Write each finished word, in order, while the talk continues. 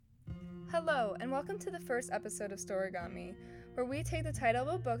Hello, and welcome to the first episode of Storygami, where we take the title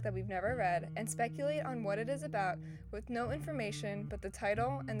of a book that we've never read and speculate on what it is about with no information but the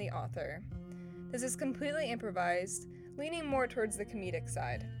title and the author. This is completely improvised, leaning more towards the comedic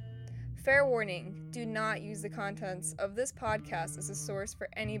side. Fair warning, do not use the contents of this podcast as a source for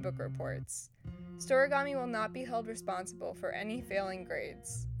any book reports. Storygami will not be held responsible for any failing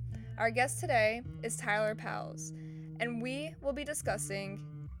grades. Our guest today is Tyler Powles, and we will be discussing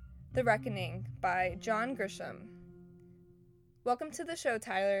The Reckoning by John Grisham. Welcome to the show,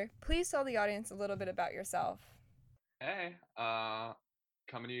 Tyler. Please tell the audience a little bit about yourself. Hey,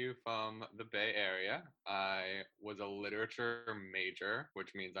 coming to you from the Bay Area. I was a literature major, which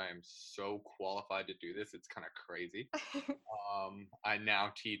means I am so qualified to do this. It's kind of crazy. I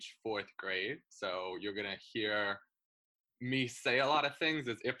now teach fourth grade, so you're going to hear me say a lot of things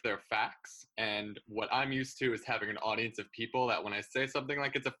as if they're facts, and what I'm used to is having an audience of people that when I say something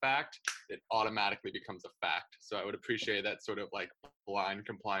like it's a fact, it automatically becomes a fact. So I would appreciate that sort of like blind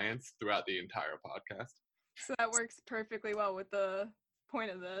compliance throughout the entire podcast. So that works perfectly well with the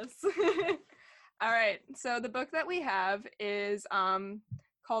point of this. All right, so the book that we have is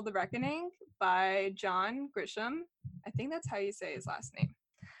called The Reckoning by John Grisham. I think that's how you say his last name.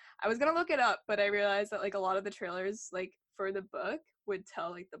 I was gonna look it up, but I realized that like a lot of the trailers like for the book would tell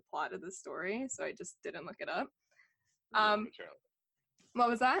like the plot of the story, so I just didn't look it up. What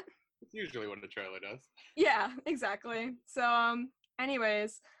was that? It's usually what a trailer does. Yeah, exactly. So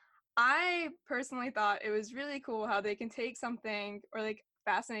anyways, I personally thought it was really cool how they can take something, or like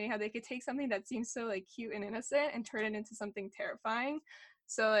fascinating how they could take something that seems so like cute and innocent and turn it into something terrifying.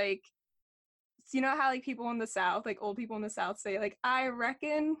 So like, you know how like people in the South, like old people in the South say like, I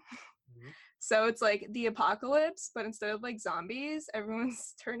reckon. Mm-hmm. So it's like the apocalypse, but instead of like zombies,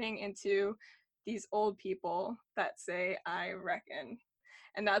 everyone's turning into these old people that say, I reckon.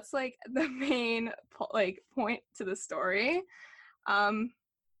 And that's like the main point to the story.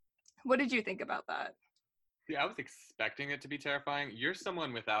 What did you think about that? Yeah, I was expecting it to be terrifying. You're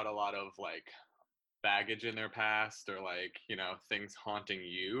someone without a lot of like baggage in their past or like, you know, things haunting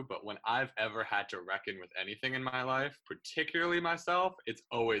you. But when I've ever had to reckon with anything in my life, particularly myself, it's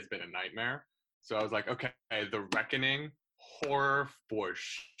always been a nightmare. So I was like, okay, The Reckoning, horror for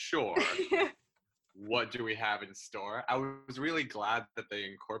sure. What do we have in store? I was really glad that they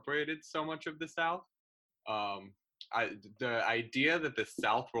incorporated so much of the South. The idea that the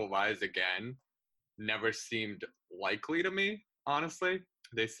South will rise again never seemed likely to me, honestly.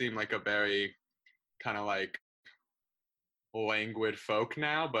 They seem like a very kind of like languid folk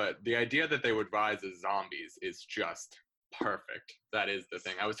now, but the idea that they would rise as zombies is just perfect. That is the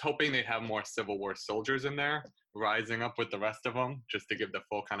thing. I was hoping they'd have more Civil War soldiers in there rising up with the rest of them just to give the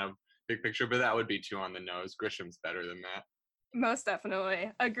full kind of big picture, but that would be too on the nose. Grisham's better than that. Most definitely.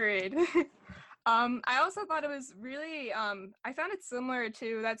 Agreed. I also thought it was really, I found it similar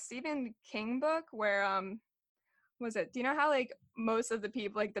to that Stephen King book where, was it, do you know how like most of the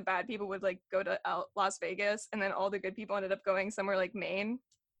people, like the bad people would like go to Las Vegas and then all the good people ended up going somewhere like Maine?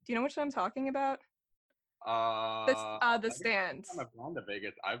 Do you know which one I'm talking about? The Stand. I've gone to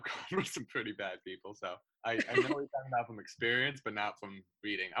Vegas. I've gone with some pretty bad people, so I know what you're talking about from experience, but not from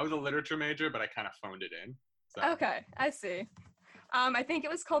reading. I was a literature major, but I kind of phoned it in. So. Okay, I see. I think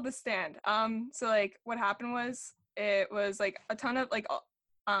it was called The Stand. So like what happened was it was like a ton of like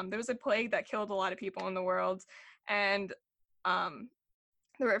there was a plague that killed a lot of people in the world, and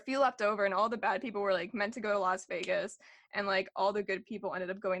there were a few left over, and all the bad people were like meant to go to Las Vegas, and like all the good people ended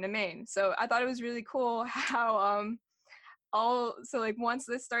up going to Maine. So I thought it was really cool how so like once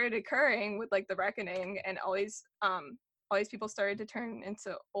this started occurring with like the Reckoning and all these people started to turn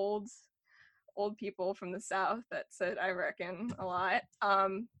into old people from the South that said I reckon a lot.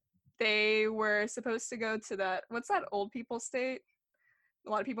 They were supposed to go to that, what's that old people state a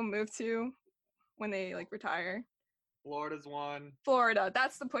lot of people move to when they like retire? Florida's one. Florida,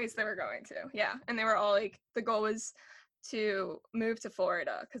 that's the place they were going to. Yeah, and they were all like, the goal was to move to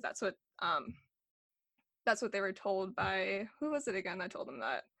Florida because that's what they were told by, who was it again that told them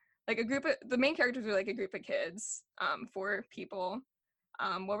that? Like the main characters were like a group of kids, 4 people.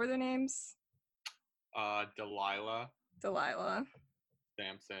 What were their names? Delilah,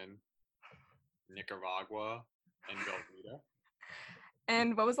 Samson, Nicaragua, and Velveeta.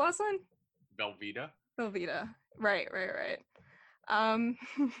 And what was the last one? Velveeta. Right.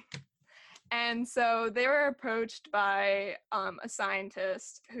 And so they were approached by a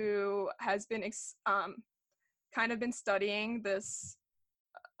scientist who has been kind of been studying this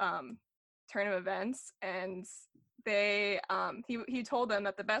turn of events, and they he told them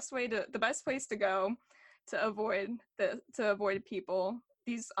that the best place to go to avoid people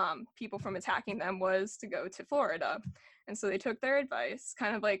these people from attacking them was to go to Florida. And so they took their advice,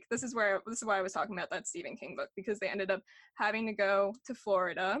 kind of like, this is why I was talking about that Stephen King book, because they ended up having to go to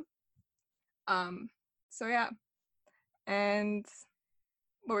Florida. So yeah. And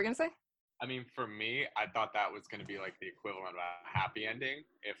what were we gonna say? I mean, for me, I thought that was going to be like the equivalent of a happy ending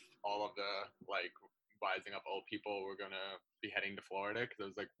if all of the like rising up old people were going to be heading to Florida, because I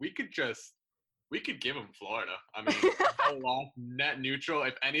was like, we could give them Florida. I mean, no loss, net neutral.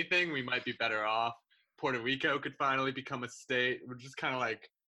 If anything, we might be better off. Puerto Rico could finally become a state. We're just kind of like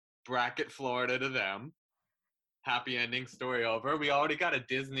bracket Florida to them. Happy ending, story over. We already got a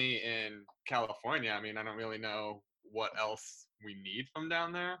Disney in California. I mean, I don't really know what else we need from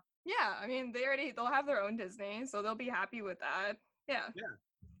down there. Yeah, I mean, they'll have their own Disney, so they'll be happy with that. Yeah. Yeah.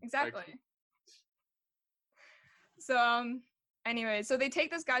 Exactly. Like, so anyway, so they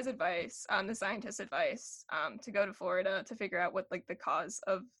take this guy's advice, the scientist's advice, to go to Florida to figure out what like the cause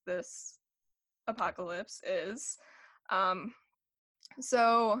of this apocalypse is.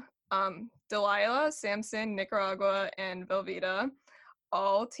 So Delilah, Samson, Nicaragua, and Velveeta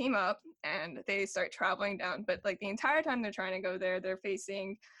all team up and they start traveling down. But like the entire time they're trying to go there, they're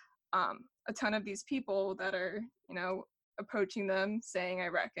facing a ton of these people that are, approaching them saying, I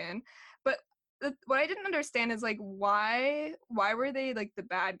reckon. But what I didn't understand is like why were they like the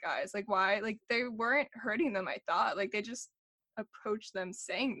bad guys? Like why, like they weren't hurting them, I thought. Like they just approached them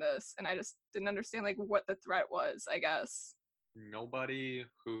saying this, and I just didn't understand like what the threat was, I guess. nobody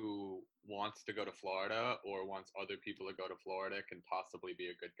who wants to go to Florida or wants other people to go to Florida can possibly be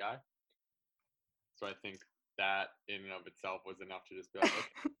a good guy. So I think that in and of itself was enough to just be like,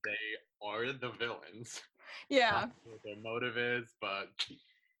 okay, they are the villains. Yeah. Not sure what their motive is, but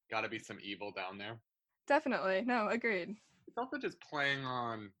gotta be some evil down there. Definitely. No, agreed. It's also just playing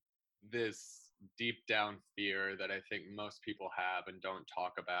on this deep down fear that I think most people have and don't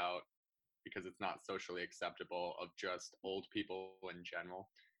talk about because it's not socially acceptable, of just old people in general.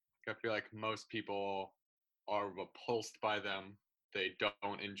 I feel like most people are repulsed by them. They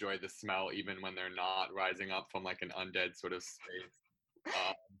don't enjoy the smell even when they're not rising up from like an undead sort of space.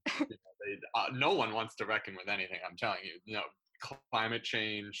 No one wants to reckon with anything, I'm telling you. Climate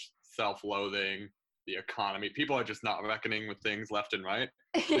change, self-loathing, the economy. People are just not reckoning with things left and right.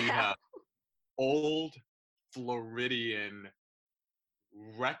 So you have old Floridian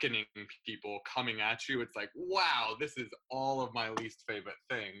reckoning people coming at you. It's like, wow, this is all of my least favorite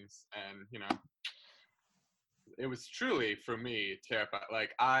things. And it was truly for me terrifying.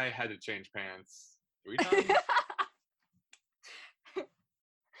 Like I had to change pants 3 times.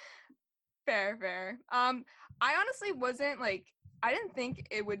 Fair. I honestly wasn't like, I didn't think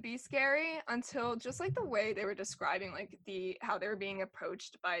it would be scary until just like the way they were describing like how they were being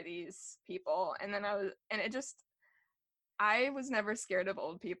approached by these people. And then I was never scared of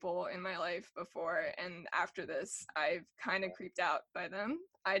old people in my life before, and after this I've kind of creeped out by them.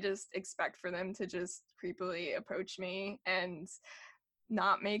 I just expect for them to just creepily approach me and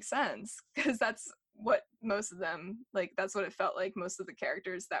not make sense, because that's what most of them, like that's what it felt like most of the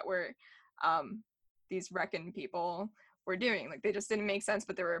characters that were these reckon people were doing. Like they just didn't make sense,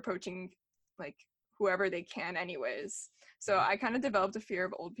 but they were approaching like whoever they can anyways. So I kind of developed a fear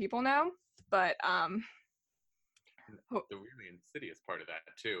of old people now. But the really insidious part of that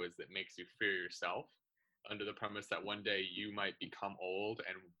too is that it makes you fear yourself, under the premise that one day you might become old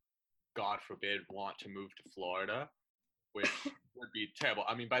and, God forbid, want to move to Florida, which would be terrible.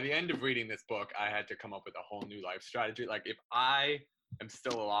 I mean, by the end of reading this book, I had to come up with a whole new life strategy. Like, if I am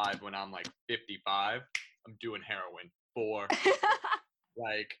still alive when I'm like 55, I'm doing heroin for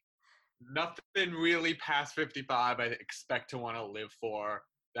like nothing really past 55. I expect to want to live for.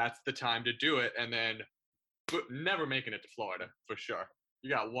 That's the time to do it, and then never making it to Florida for sure. You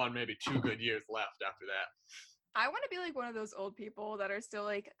got 1, maybe 2 good years left after that. I want to be like one of those old people that are still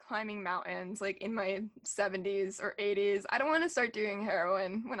like climbing mountains, like in my 70s or 80s. I don't want to start doing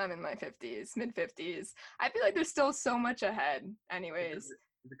heroin when I'm in my 50s, mid 50s. I feel like there's still so much ahead, anyways.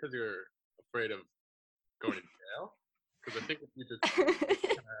 Because you're afraid of going to jail? Because I think if you just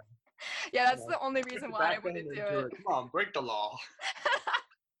yeah, that's the only reason why I wouldn't do it. Come on, break the law.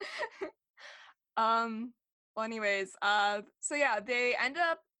 Well, anyways, so yeah, they end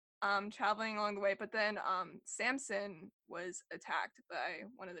up traveling along the way, but then Samson was attacked by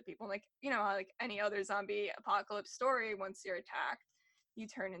one of the people. Like, how like any other zombie apocalypse story, once you're attacked, you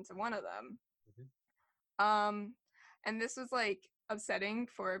turn into one of them. Mm-hmm. And this was like upsetting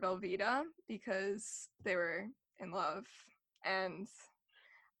for Velveeta because they were in love, and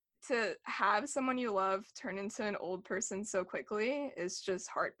to have someone you love turn into an old person so quickly is just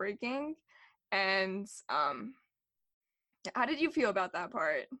heartbreaking. And How did you feel about that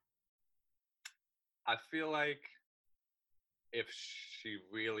part? I feel like if she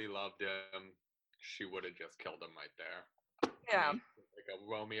really loved him, she would have just killed him right there. Yeah. Like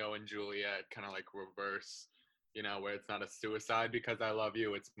a Romeo and Juliet kind of like reverse, where it's not a suicide because I love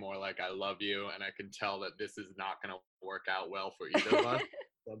you. It's more like I love you, and I can tell that this is not going to work out well for either of us.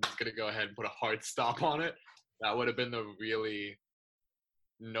 So I'm just going to go ahead and put a hard stop on it. That would have been the really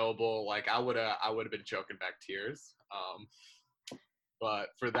noble. Like I would have been choking back tears. But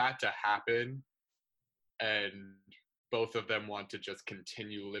for that to happen, and both of them want to just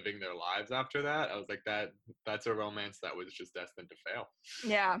continue living their lives after that, I was like, that's a romance that was just destined to fail.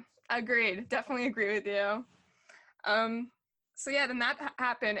 Yeah, agreed. Definitely agree with you. So yeah, then that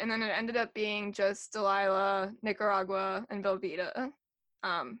happened, and then it ended up being just Delilah, Nicaragua, and Velveeta.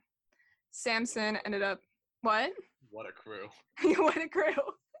 Samson ended up what? What a crew. What a crew.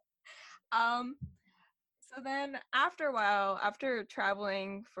 So then after a while, after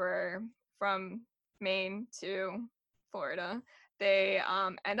traveling from Maine to Florida, they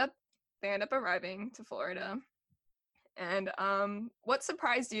end up arriving to Florida. And what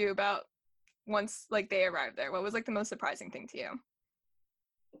surprised you about once like they arrived there? What was like the most surprising thing to you?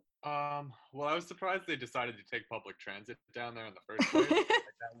 Well, I was surprised they decided to take public transit down there in the first place.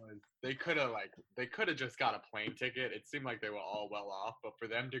 They could have just got a plane ticket. It seemed like they were all well off, but for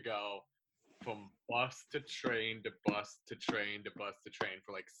them to go from bus to train to bus to train to bus to train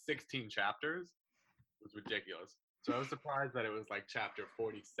for like 16 chapters was ridiculous. So I was surprised that it was like chapter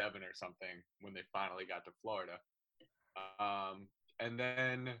 47 or something when they finally got to Florida. And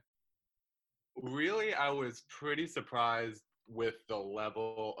then really I was pretty surprised with the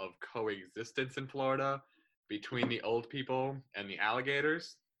level of coexistence in Florida between the old people and the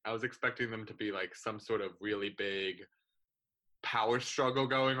alligators. I was expecting them to be like some sort of really big power struggle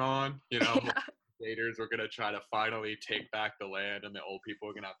going on, Yeah. Gators were going to try to finally take back the land and the old people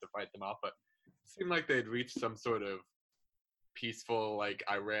were going to have to fight them off, but it seemed like they'd reached some sort of peaceful like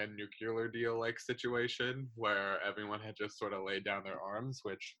Iran nuclear deal like situation where everyone had just sort of laid down their arms,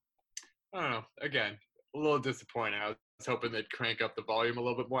 which I don't know, again, a little disappointing. I was hoping they'd crank up the volume a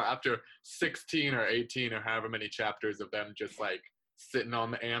little bit more after 16 or 18 or however many chapters of them just like sitting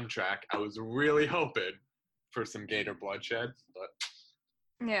on the Amtrak. I was really hoping for some gator bloodshed, but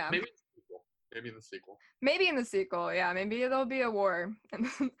Yeah. maybe in the sequel. Maybe in the sequel, yeah. Maybe there'll be a war and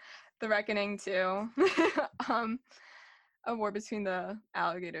the reckoning too. A war between the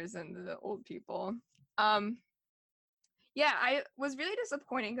alligators and the old people. Yeah, I was really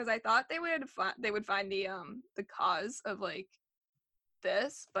disappointing because I thought they would find the cause of like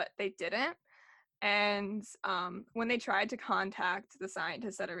this, but they didn't. And when they tried to contact the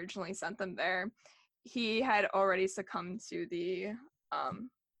scientist that originally sent them there, he had already succumbed to the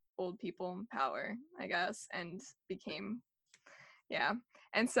old people power, I guess, and became, yeah.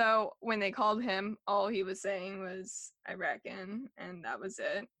 And so when they called him, all he was saying was, I reckon, and that was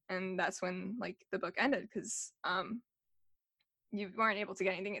it. And that's when like the book ended because they weren't able to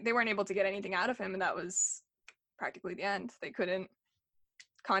get anything out of him, and that was practically the end. They couldn't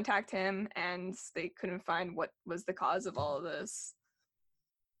contact him and they couldn't find what was the cause of all of this.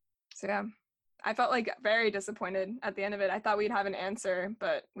 So yeah, I felt like very disappointed at the end of it. I thought we'd have an answer,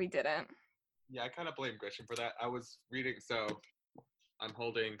 but we didn't. Yeah, I kind of blame Grisham for that. I was reading, so I'm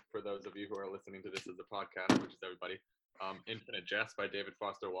holding, for those of you who are listening to this as a podcast, which is everybody, Infinite Jest by David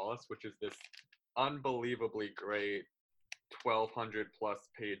Foster Wallace, which is this unbelievably great 1,200 plus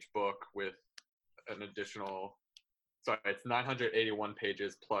page book with an additional, sorry, it's 981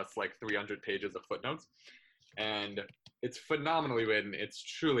 pages plus like 300 pages of footnotes. And it's phenomenally written. It's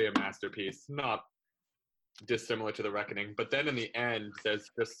truly a masterpiece, not dissimilar to The Reckoning. But then in the end, there's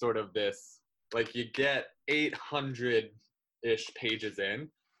just sort of this, like you get 800-ish pages in,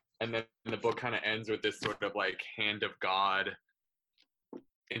 and then the book kind of ends with this sort of like hand of God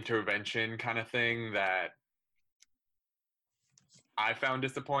intervention kind of thing that I found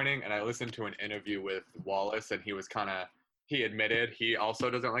disappointing. And I listened to an interview with Wallace, and he admitted he also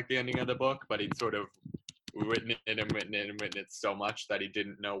doesn't like the ending of the book, but he'd sort of written it so much that he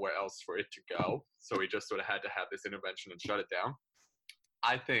didn't know where else for it to go. So he just sort of had to have this intervention and shut it down.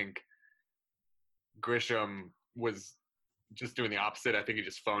 I think Grisham was just doing the opposite. I think he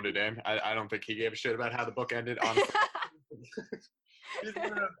just phoned it in. I don't think he gave a shit about how the book ended, honestly. He's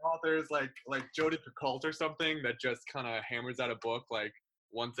one of those authors like Jodi Picoult or something that just kind of hammers out a book like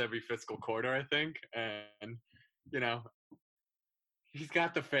once every fiscal quarter, I think. And, he's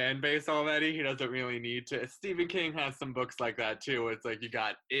got the fan base already. He doesn't really need to. Stephen King has some books like that too. It's like you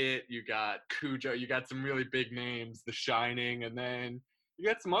got It, you got Cujo, you got some really big names, The Shining, and then you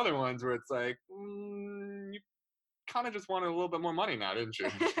got some other ones where it's like you kind of just wanted a little bit more money now, didn't you?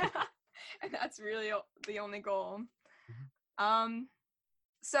 And that's really the only goal.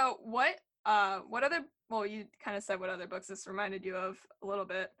 So what other, well, you kind of said what other books this reminded you of a little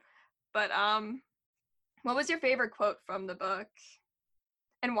bit, but what was your favorite quote from the book,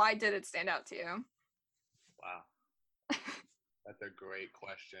 and why did it stand out to you? Wow, that's a great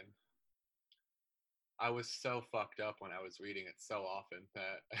question. I was so fucked up when I was reading it so often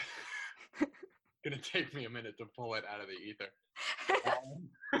that it's gonna take me a minute to pull it out of the ether.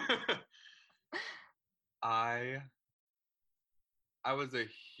 I was a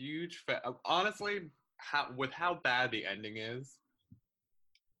huge fan. Honestly, how bad the ending is,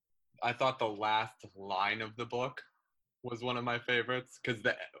 I thought the last line of the book was one of my favorites because,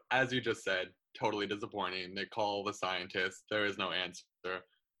 as you just said, totally disappointing. They call the scientist. There is no answer.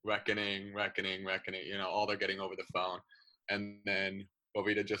 Reckoning, reckoning, reckoning. You know, all they're getting over the phone. And then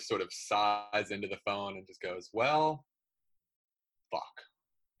Bobita just sort of sighs into the phone and just goes, well, fuck.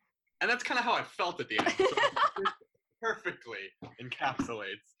 And that's kind of how I felt at the end. So it perfectly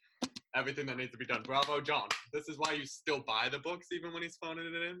encapsulates everything that needs to be done. Bravo, John. This is why you still buy the books even when he's phoning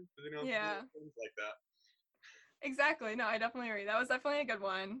it in. You know, Yeah. things like that. Exactly. No, I definitely agree. That was definitely a good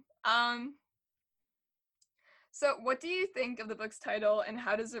one. So what do you think of the book's title, and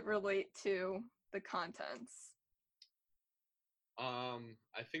how does it relate to the contents?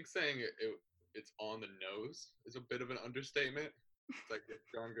 I think saying it's on the nose is a bit of an understatement. It's like if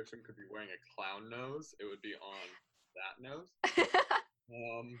John Grisham could be wearing a clown nose, it would be on that nose.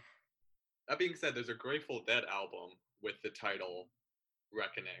 That being said, there's a Grateful Dead album with the title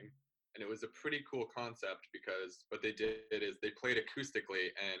Reckoning, and it was a pretty cool concept because what they did is they played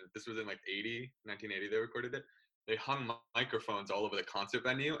acoustically, and this was in like 1980 they recorded it. They hung microphones all over the concert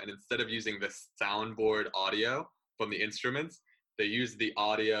venue, and instead of using the soundboard audio from the instruments, they used the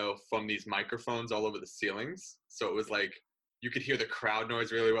audio from these microphones all over the ceilings. So it was like you could hear the crowd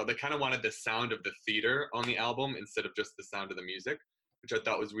noise really well. They kind of wanted the sound of the theater on the album instead of just the sound of the music, which I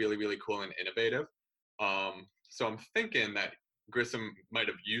thought was really, really cool and innovative. So I'm thinking that Grisham might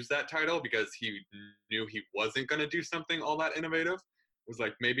have used that title because he knew he wasn't going to do something all that innovative. It was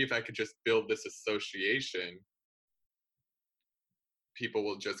like, maybe if I could just build this association, people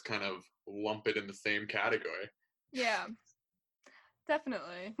will just kind of lump it in the same category. Yeah,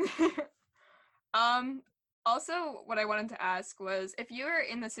 definitely. Also, what I wanted to ask was, if you were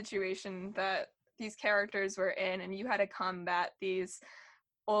in the situation that these characters were in and you had to combat these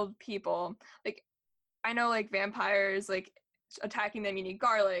old people, like, I know, like, vampires, like, attacking them, you need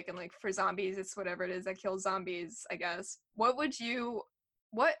garlic, and, like, for zombies, it's whatever it is that kills zombies, I guess. What would be,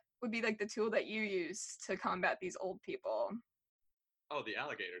 like, the tool that you use to combat these old people? Oh, the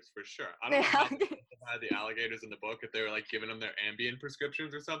alligators, for sure. I don't know how they had the alligators in the book, if they were, like, giving them their Ambien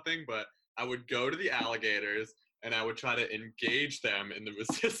prescriptions or something, but I would go to the alligators, and I would try to engage them in the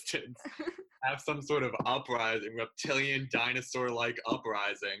resistance, have some sort of uprising, reptilian dinosaur-like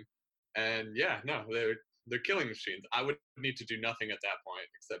uprising, and yeah, no, they're killing machines. I would need to do nothing at that point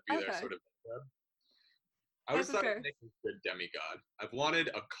except be there sort of. I always thought it would make a good demigod. I've wanted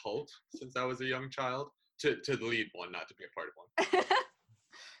a cult since I was a young child to lead one, not to be a part of one.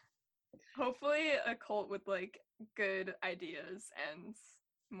 Hopefully a cult with, like, good ideas and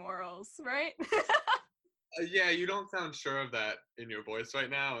morals, right? Yeah, you don't sound sure of that in your voice right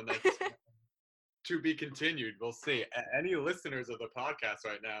now, and that's to be continued. We'll see. Any listeners of the podcast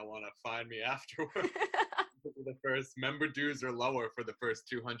right now want to find me afterwards? The first member dues are lower for the first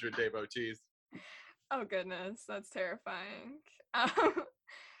 200 devotees. Oh goodness, that's terrifying.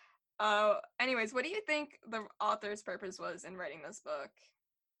 Anyways, what do you think the author's purpose was in writing this book?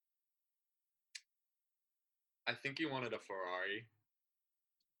 I think he wanted a Ferrari.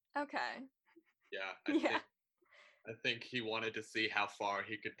 Okay. Yeah, I think he wanted to see how far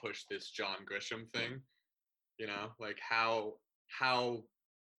he could push this John Grisham thing. You know, like how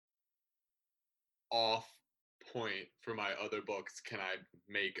off point for my other books can I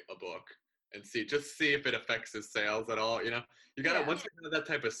make a book and see if it affects his sales at all. You know, you gotta once you have that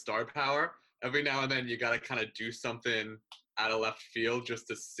type of star power, every now and then you gotta kind of do something out of left field just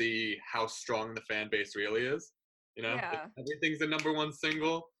to see how strong the fan base really is. You know, if everything's a #1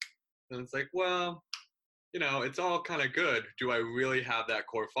 single, then it's like, well, you know, it's all kind of good. Do I really have that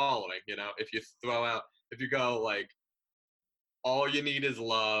core following? You know, if you go like, all you need is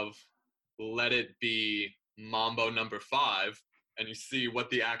love, let it be Mambo #5, and you see what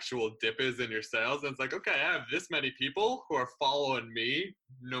the actual dip is in your sales, and it's like, okay, I have this many people who are following me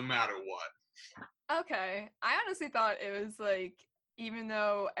no matter what. Okay. I honestly thought it was like, even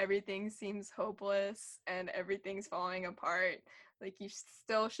though everything seems hopeless and everything's falling apart, Like, you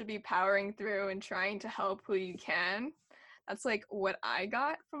still should be powering through and trying to help who you can. That's like what I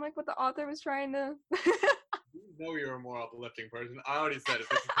got from like what the author was trying to. You know you're a more uplifting person. I already said it.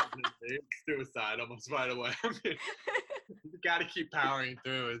 This is happening to me. Suicide almost right away. I mean, you got to keep powering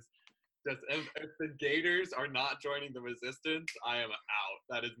through. It's just if the Gators are not joining the resistance, I am out.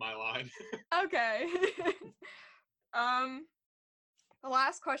 That is my line. Okay. The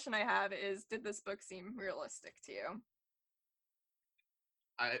last question I have is, did this book seem realistic to you?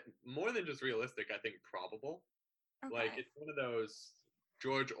 I more than just realistic, I think probable. Like Okay. it's one of those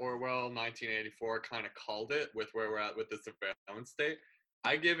George Orwell 1984 kind of called it with where we're at with the surveillance state.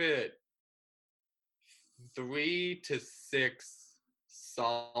 I give it 3 to 6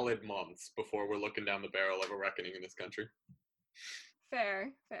 solid months before we're looking down the barrel of a reckoning in this country.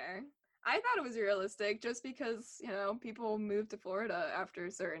 Fair, fair. I thought it was realistic just because, people move to Florida after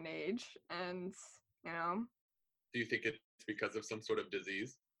a certain age and, you know, Do you think it's because of some sort of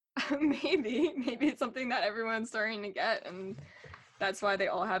disease? maybe it's something that everyone's starting to get, and that's why they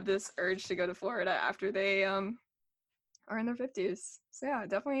all have this urge to go to Florida after they are in their 50s. So yeah, it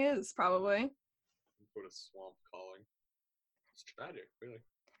definitely is probably. Some sort of swamp calling. It's tragic, really.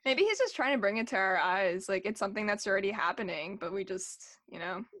 Maybe he's just trying to bring it to our eyes. Like, it's something that's already happening, but we just, We're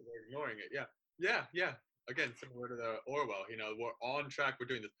ignoring it. Yeah. Again, similar to the Orwell, we're on track. We're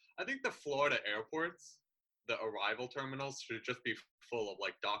doing this. I think the Florida airports, the arrival terminals should just be full of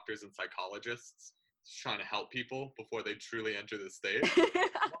like doctors and psychologists trying to help people before they truly enter the state. Why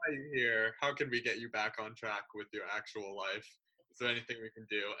are you here? How can we get you back on track with your actual life? Is there anything we can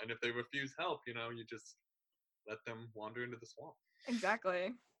do? And if they refuse help, you just let them wander into the swamp.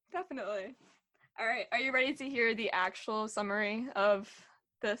 Exactly. Definitely. All right. Are you ready to hear the actual summary of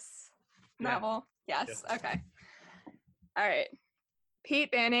this novel? Yes. Yeah. Okay. All right.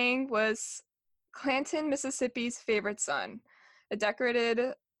 Pete Banning was Clanton, Mississippi's favorite son, a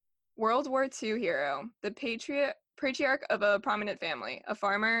decorated World War II hero, the patriarch of a prominent family, a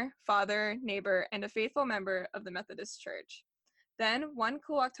farmer, father, neighbor, and a faithful member of the Methodist Church. Then, one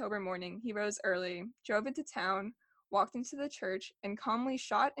cool October morning, he rose early, drove into town, walked into the church, and calmly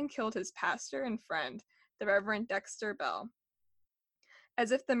shot and killed his pastor and friend, the Reverend Dexter Bell.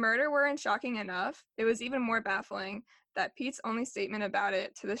 As if the murder weren't shocking enough, it was even more baffling that Pete's only statement about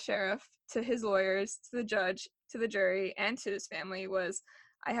it to the sheriff, to his lawyers, to the judge, to the jury, and to his family was,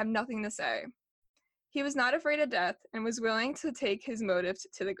 "I have nothing to say." He was not afraid of death and was willing to take his motives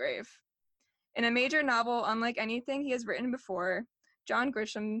to the grave. In a major novel unlike anything he has written before, John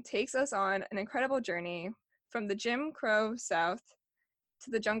Grisham takes us on an incredible journey from the Jim Crow South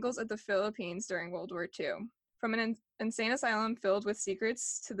to the jungles of the Philippines during World War II, from an insane asylum filled with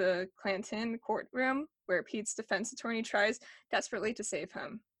secrets to the Clanton courtroom where Pete's defense attorney tries desperately to save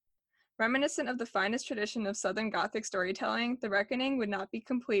him. Reminiscent of the finest tradition of Southern Gothic storytelling, The Reckoning would not be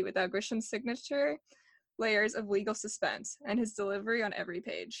complete without Grisham's signature layers of legal suspense and his delivery on every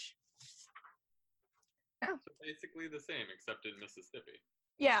page. Yeah. So basically the same, except in Mississippi.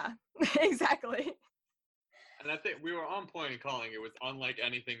 Yeah, exactly. And I think we were on point in calling it was unlike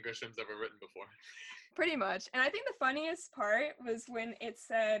anything Grisham's ever written before. Pretty much. And I think the funniest part was when it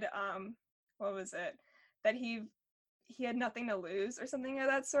said, what was it? That he had nothing to lose or something of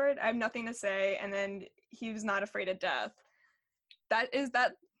that sort. I have nothing to say, and then he was not afraid of death.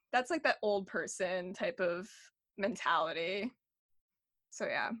 That's like that old person type of mentality. So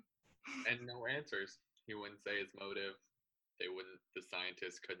yeah. And no answers. He wouldn't say his motive. The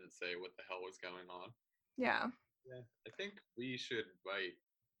scientists couldn't say what the hell was going on. Yeah. Yeah. I think we should write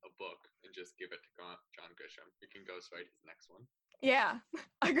a book and just give it to John Grisham. We can ghostwrite his next one. Yeah.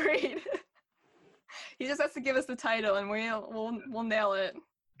 Agreed. He just has to give us the title and we'll nail it.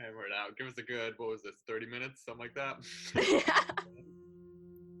 Hammer it out. Give us a good, 30 minutes? Something like that. Yeah.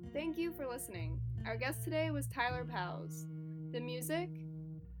 Thank you for listening. Our guest today was Tyler Powles. The music,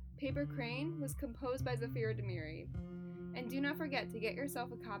 Paper Crane, was composed by Zafira Demiri. And do not forget to get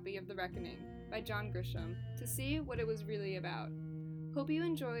yourself a copy of The Reckoning by John Grisham to see what it was really about. Hope you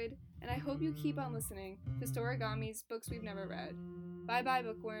enjoyed, and I hope you keep on listening to Storygami's Books We've Never Read. Bye-bye,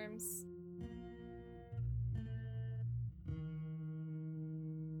 bookworms.